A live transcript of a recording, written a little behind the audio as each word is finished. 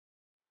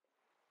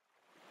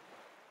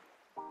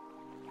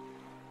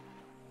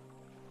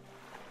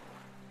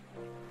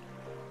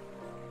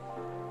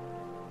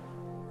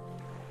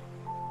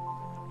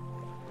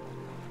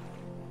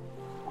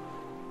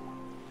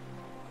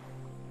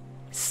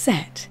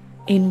set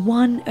in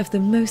one of the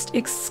most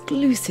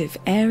exclusive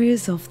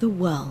areas of the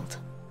world.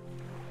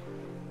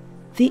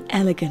 The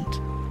elegant,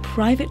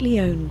 privately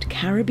owned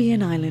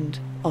Caribbean island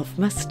of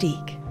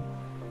Mustique.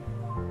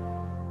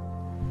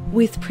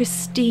 With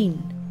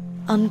pristine,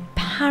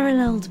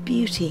 unparalleled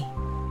beauty,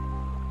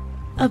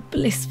 a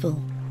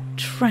blissful,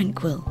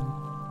 tranquil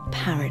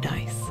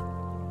paradise,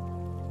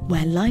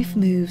 where life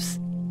moves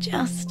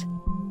just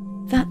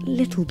that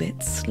little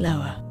bit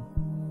slower.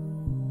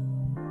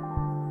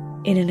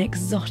 In an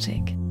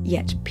exotic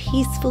yet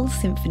peaceful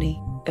symphony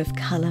of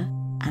colour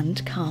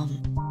and calm.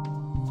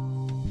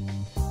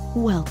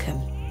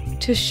 Welcome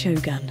to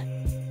Shogun,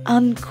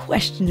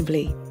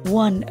 unquestionably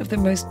one of the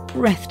most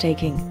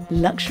breathtaking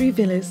luxury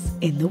villas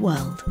in the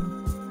world.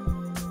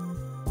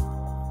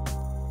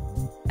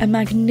 A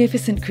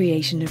magnificent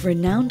creation of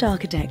renowned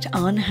architect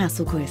Arne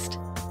Hasselquist,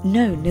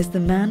 known as the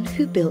man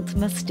who built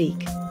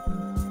Mustique.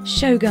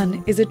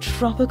 Shogun is a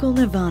tropical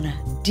nirvana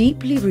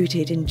deeply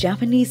rooted in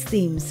Japanese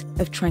themes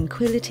of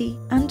tranquility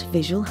and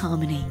visual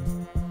harmony.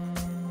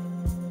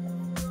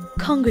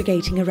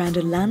 Congregating around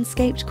a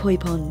landscaped koi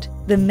pond,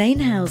 the main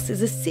house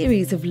is a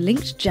series of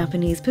linked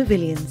Japanese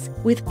pavilions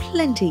with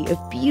plenty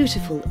of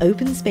beautiful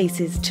open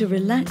spaces to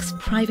relax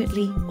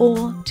privately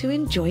or to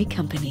enjoy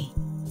company.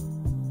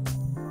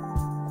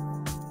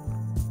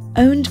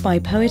 Owned by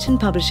poet and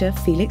publisher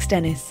Felix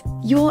Dennis,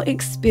 your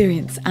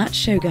experience at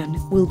Shogun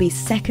will be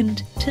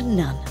second to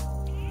none.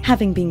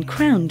 Having been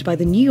crowned by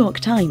the New York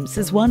Times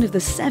as one of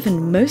the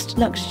 7 most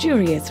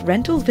luxurious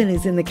rental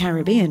villas in the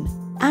Caribbean,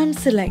 and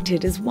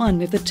selected as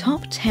one of the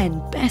top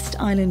 10 best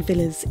island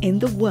villas in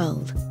the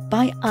world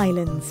by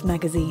Islands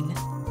magazine.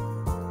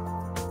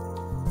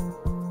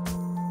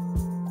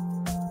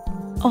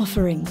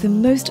 Offering the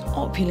most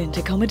opulent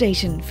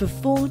accommodation for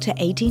 4 to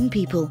 18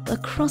 people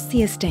across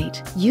the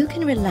estate, you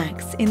can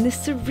relax in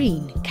this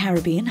serene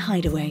Caribbean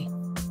hideaway.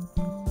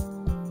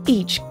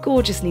 Each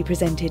gorgeously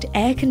presented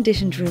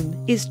air-conditioned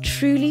room is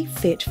truly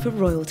fit for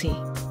royalty,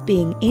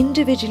 being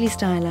individually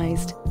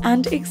stylized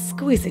and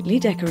exquisitely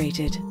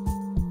decorated.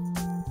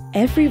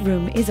 Every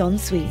room is en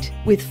suite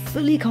with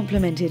fully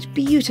complemented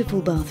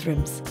beautiful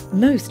bathrooms,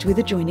 most with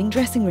adjoining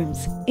dressing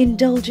rooms,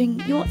 indulging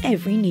your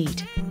every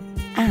need.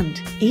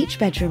 And each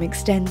bedroom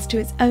extends to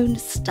its own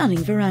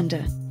stunning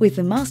veranda, with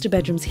the master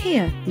bedrooms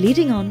here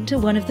leading on to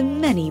one of the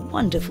many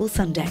wonderful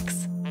sun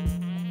decks.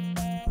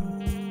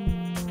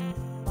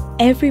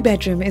 Every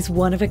bedroom is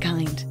one of a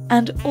kind,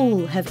 and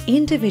all have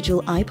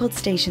individual iPod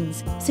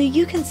stations, so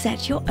you can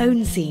set your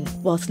own scene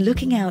whilst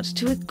looking out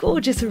to a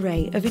gorgeous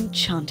array of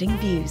enchanting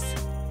views.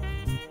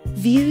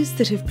 Views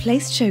that have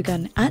placed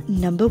Shogun at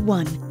number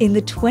 1 in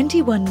the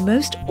 21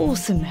 most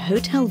awesome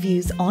hotel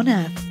views on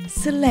Earth,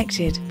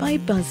 selected by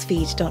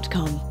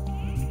BuzzFeed.com.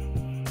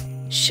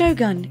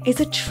 Shogun is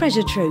a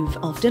treasure trove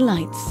of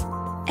delights.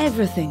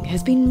 Everything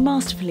has been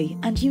masterfully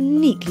and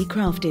uniquely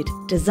crafted,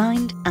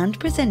 designed and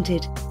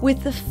presented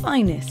with the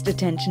finest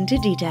attention to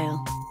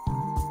detail.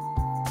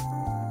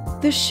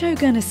 The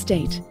Shogun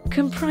estate,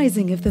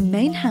 comprising of the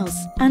main house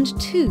and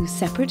 2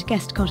 separate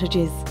guest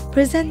cottages,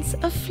 presents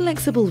a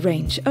flexible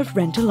range of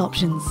rental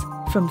options,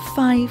 from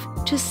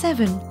 5 to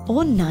 7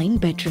 or 9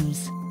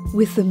 bedrooms.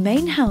 With the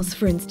main house,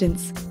 for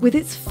instance, with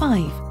its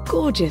 5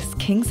 gorgeous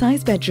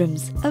king-size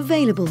bedrooms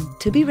available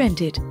to be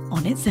rented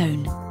on its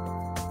own.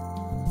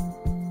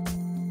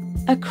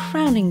 A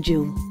crowning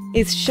jewel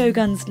is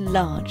Shogun's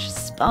large,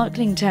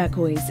 sparkling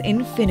turquoise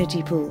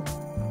infinity pool.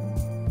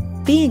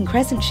 Being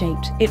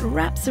crescent-shaped, it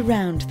wraps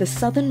around the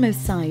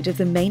southernmost side of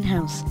the main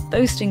house,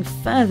 boasting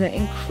further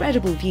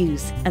incredible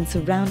views and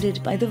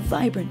surrounded by the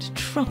vibrant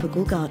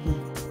tropical garden.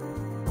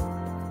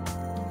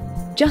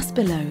 Just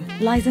below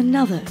lies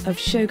another of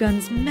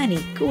Shogun's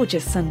many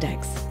gorgeous sun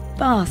decks.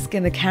 Bask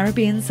in the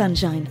Caribbean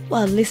sunshine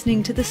while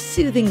listening to the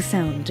soothing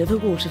sound of a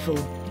waterfall.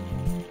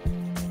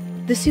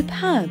 The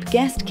superb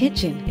guest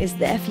kitchen is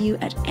there for you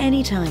at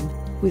any time,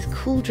 with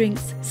cool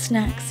drinks,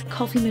 snacks,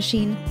 coffee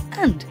machine,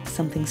 and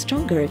something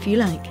stronger if you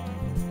like.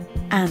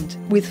 And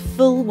with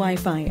full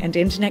Wi-Fi and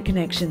internet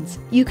connections,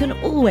 you can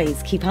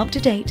always keep up to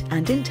date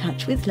and in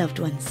touch with loved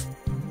ones.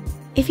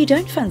 If you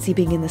don't fancy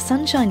being in the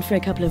sunshine for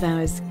a couple of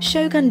hours,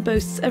 Shogun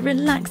boasts a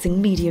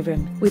relaxing media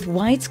room with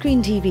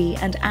widescreen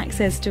TV and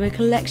access to a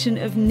collection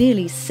of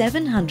nearly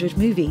 700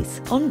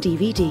 movies on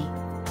DVD.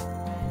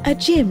 A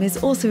gym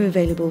is also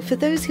available for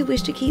those who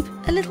wish to keep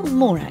a little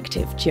more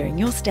active during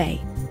your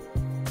stay.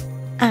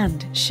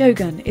 And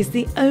Shogun is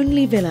the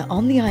only villa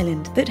on the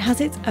island that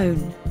has its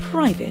own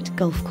private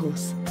golf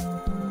course.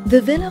 The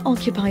villa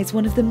occupies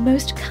one of the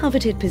most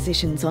coveted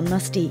positions on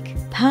Mustique,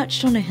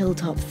 perched on a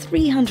hilltop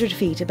 300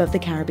 feet above the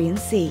Caribbean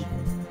Sea.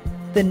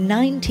 The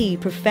 9-tee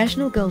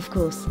professional golf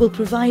course will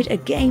provide a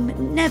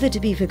game never to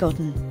be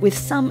forgotten, with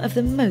some of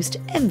the most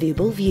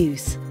enviable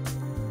views.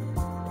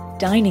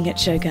 Dining at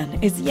Shogun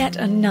is yet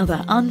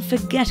another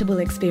unforgettable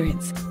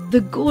experience.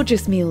 The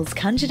gorgeous meals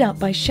conjured up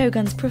by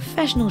Shogun's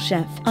professional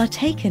chef are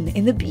taken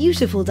in the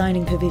beautiful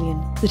dining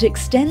pavilion that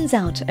extends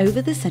out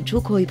over the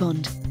central koi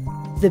pond.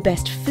 The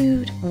best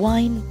food,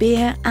 wine,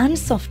 beer and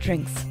soft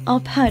drinks are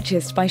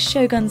purchased by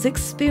Shogun's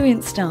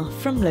experienced staff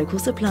from local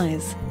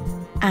suppliers.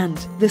 And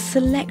the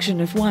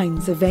selection of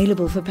wines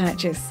available for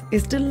purchase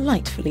is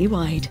delightfully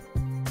wide.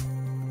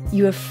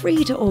 You are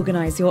free to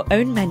organise your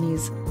own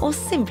menus or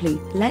simply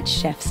let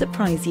chefs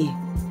surprise you.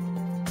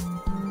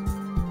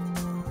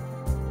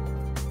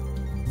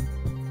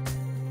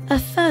 A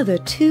further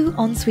 2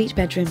 ensuite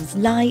bedrooms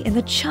lie in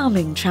the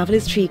charming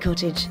Traveller's Tree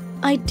Cottage,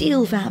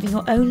 ideal for having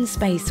your own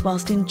space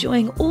whilst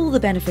enjoying all the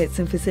benefits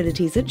and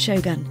facilities at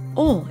Shogun,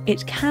 or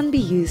it can be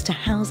used to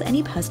house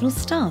any personal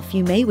staff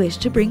you may wish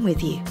to bring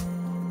with you.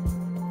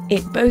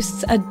 It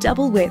boasts a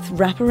double-width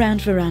wraparound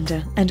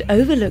veranda and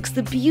overlooks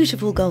the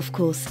beautiful golf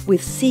course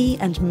with sea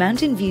and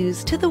mountain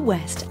views to the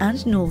west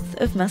and north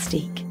of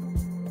Mustique.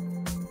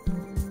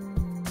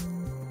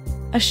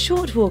 A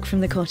short walk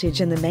from the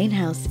cottage and the main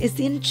house is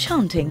the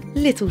enchanting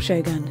Little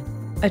Shogun,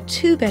 a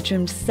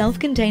 2-bedroomed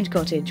self-contained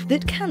cottage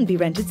that can be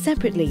rented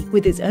separately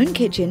with its own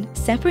kitchen,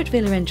 separate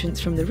villa entrance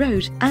from the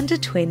road and a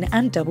twin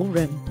and double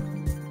room.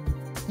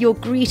 You're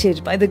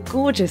greeted by the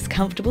gorgeous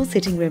comfortable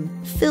sitting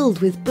room filled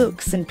with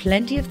books and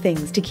plenty of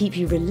things to keep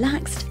you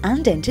relaxed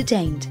and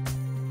entertained.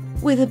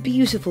 With a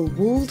beautiful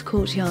walled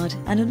courtyard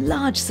and a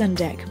large sun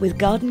deck with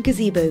garden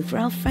gazebo for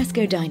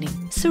alfresco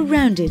dining,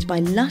 surrounded by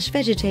lush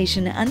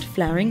vegetation and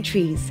flowering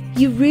trees,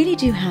 you really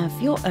do have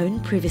your own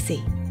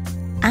privacy.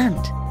 And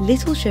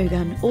Little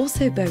Shogun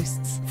also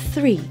boasts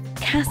 3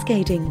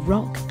 cascading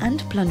rock and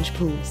plunge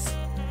pools.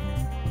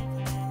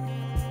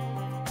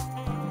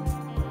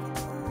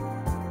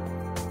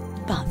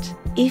 But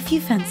if you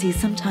fancy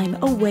some time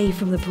away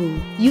from the pool,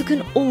 you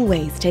can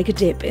always take a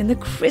dip in the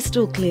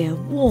crystal clear,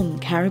 warm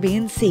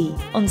Caribbean Sea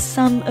on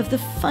some of the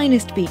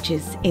finest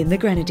beaches in the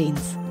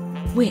Grenadines,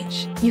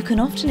 which you can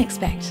often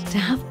expect to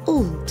have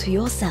all to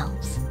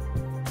yourselves.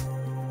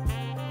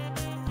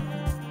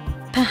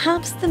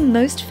 Perhaps the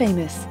most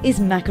famous is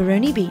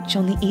Macaroni Beach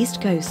on the east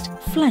coast,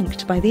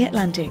 flanked by the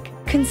Atlantic,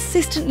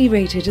 consistently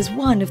rated as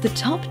one of the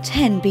top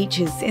 10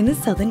 beaches in the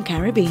southern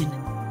Caribbean.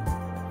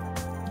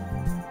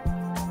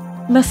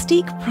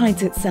 Mustique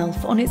prides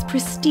itself on its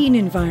pristine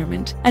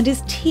environment and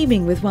is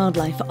teeming with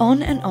wildlife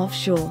on and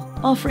offshore,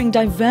 offering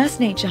diverse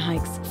nature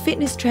hikes,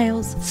 fitness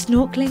trails,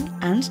 snorkeling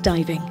and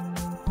diving.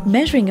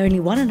 Measuring only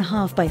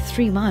 1.5 by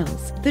 3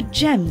 miles, the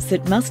gems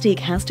that Mustique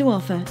has to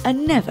offer are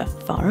never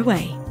far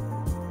away.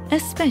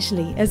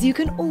 Especially as you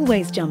can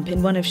always jump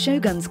in one of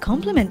Shogun's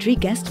complimentary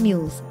guest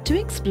mules to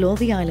explore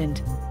the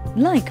island,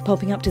 like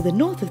popping up to the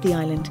north of the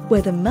island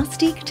where the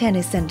Mustique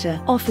Tennis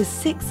Centre offers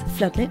 6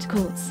 floodlit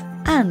courts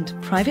and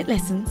private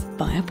lessons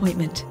by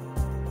appointment.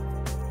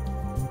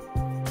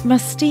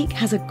 Mustique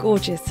has a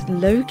gorgeous,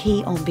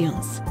 low-key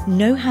ambience,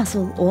 no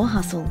hassle or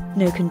hustle,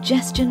 no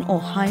congestion or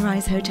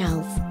high-rise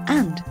hotels,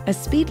 and a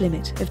speed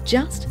limit of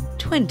just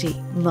 20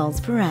 miles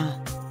per hour.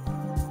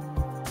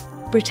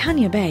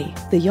 Britannia Bay,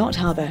 the yacht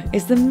harbour,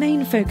 is the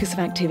main focus of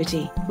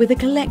activity, with a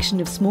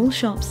collection of small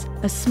shops,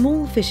 a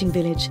small fishing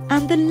village,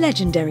 and the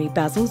legendary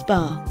Basil's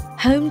Bar,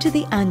 home to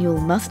the annual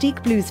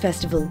Mustique Blues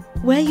Festival,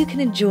 where you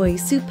can enjoy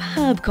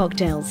superb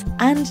cocktails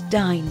and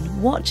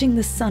dine watching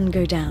the sun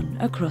go down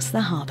across the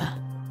harbour.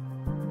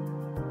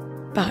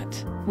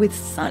 But with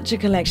such a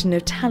collection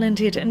of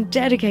talented and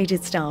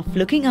dedicated staff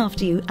looking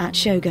after you at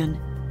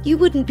Shogun, you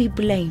wouldn't be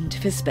blamed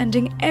for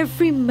spending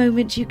every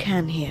moment you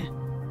can here,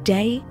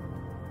 day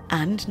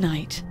and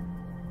night.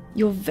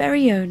 Your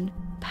very own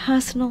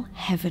personal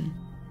heaven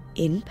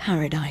in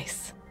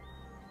paradise.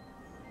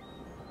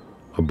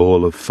 A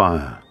ball of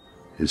fire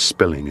is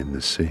spilling in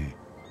the sea.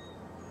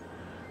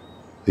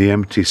 The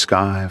empty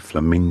sky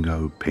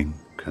flamingo pink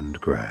and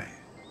grey.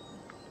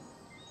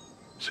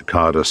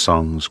 Cicada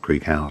songs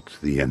creak out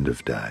the end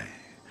of day.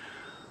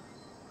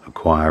 A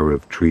choir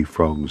of tree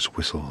frogs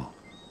whistle,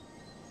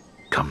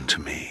 "Come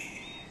to me."